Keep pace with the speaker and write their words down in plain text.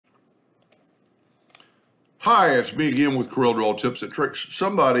Hi, it's me again with Corel Draw Tips and Tricks.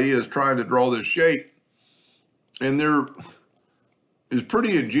 Somebody is trying to draw this shape, and there is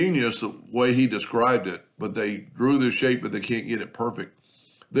pretty ingenious the way he described it, but they drew the shape, but they can't get it perfect.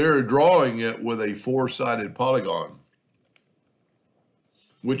 They're drawing it with a four-sided polygon,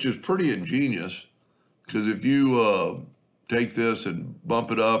 which is pretty ingenious, because if you take this and bump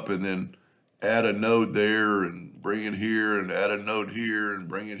it up and then add a node there and bring it here and add a node here and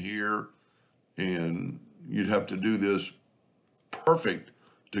bring it here, and you'd have to do this perfect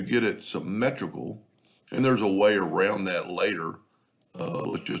to get it symmetrical. And there's a way around that later.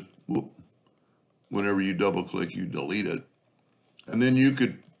 Let's just, whenever you double click, you delete it. And then you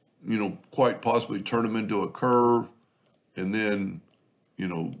could, quite possibly turn them into a curve. And then,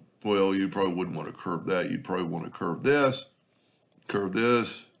 well, you probably wouldn't want to curve that. You'd probably want to curve this,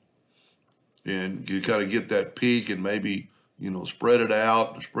 and you kind of get that peak and maybe, spread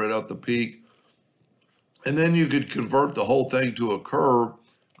out the peak. And then you could convert the whole thing to a curve,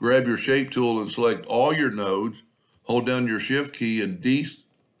 grab your shape tool and select all your nodes, hold down your shift key and deselect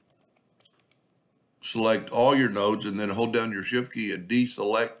all your nodes, and then hold down your shift key and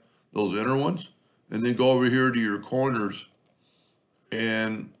deselect those inner ones. And then go over here to your corners,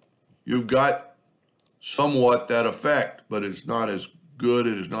 and you've got somewhat that effect, but it's not as good,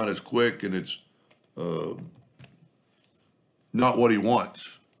 it is not as quick, and it's not what he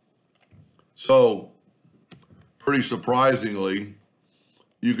wants. So, pretty surprisingly,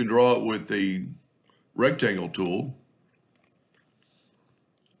 you can draw it with the rectangle tool.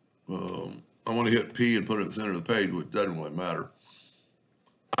 I'm going to hit P and put it in the center of the page, which doesn't really matter.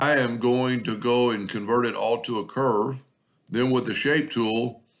 I am going to go and convert it all to a curve. Then with the shape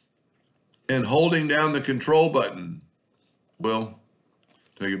tool and holding down the control button. Well,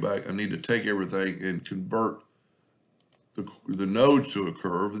 take it back. I need to take everything and convert the nodes to a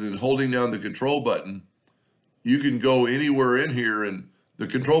curve. And then holding down the control button, you can go anywhere in here, and the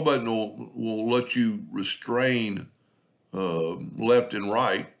control button will let you restrain left and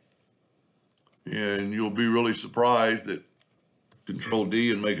right. And you'll be really surprised that Control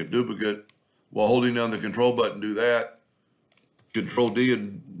D and make a duplicate. While holding down the control button, do that. Control D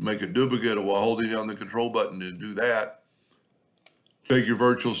and make a duplicate while holding down the control button and do that. Take your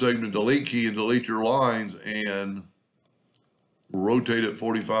virtual segment delete key and delete your lines and rotate it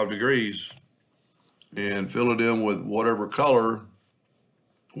 45 degrees. And fill it in with whatever color.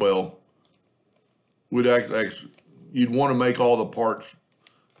 Well, you'd want to make all the parts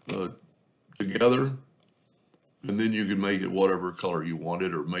together, and then you can make it whatever color you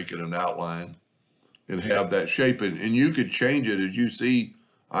wanted, or make it an outline and have that shape. And you could change it. As you see,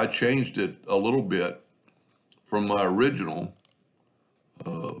 I changed it a little bit from my original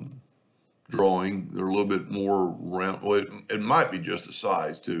drawing. They're a little bit more round. Well, it might be just the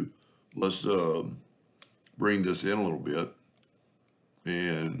size too. Let's bring this in a little bit,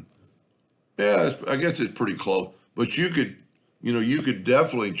 and yeah, I guess it's pretty close. But you could, you could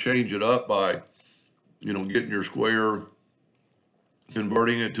definitely change it up by, getting your square,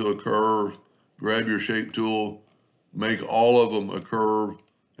 converting it to a curve, grab your shape tool, make all of them a curve,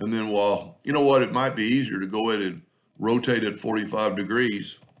 and then it might be easier to go ahead and rotate it 45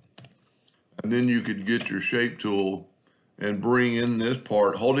 degrees, and then you could get your shape tool and bring in this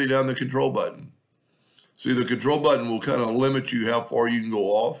part, holding down the control button. See, the control button will kind of limit you how far you can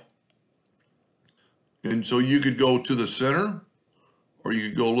go off. And so you could go to the center, or you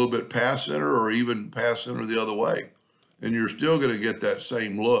could go a little bit past center, or even past center the other way. And you're still going to get that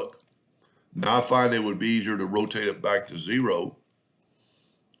same look. Now, I find it would be easier to rotate it back to 0,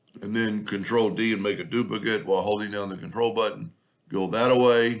 and then Control D and make a duplicate while holding down the control button. Go that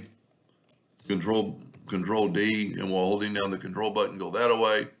away, Control D, and while holding down the control button, go that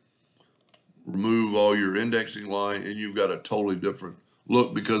away. Remove all your indexing line, and you've got a totally different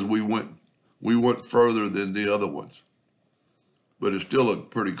look, because we went further than the other ones. But it's still a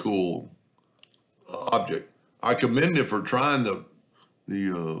pretty cool object. I commend it for trying the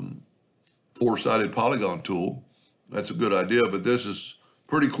four-sided polygon tool. That's a good idea, but this is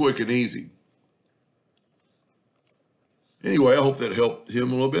pretty quick and easy. Anyway, I hope that helped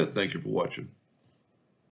him a little bit. Thank you for watching.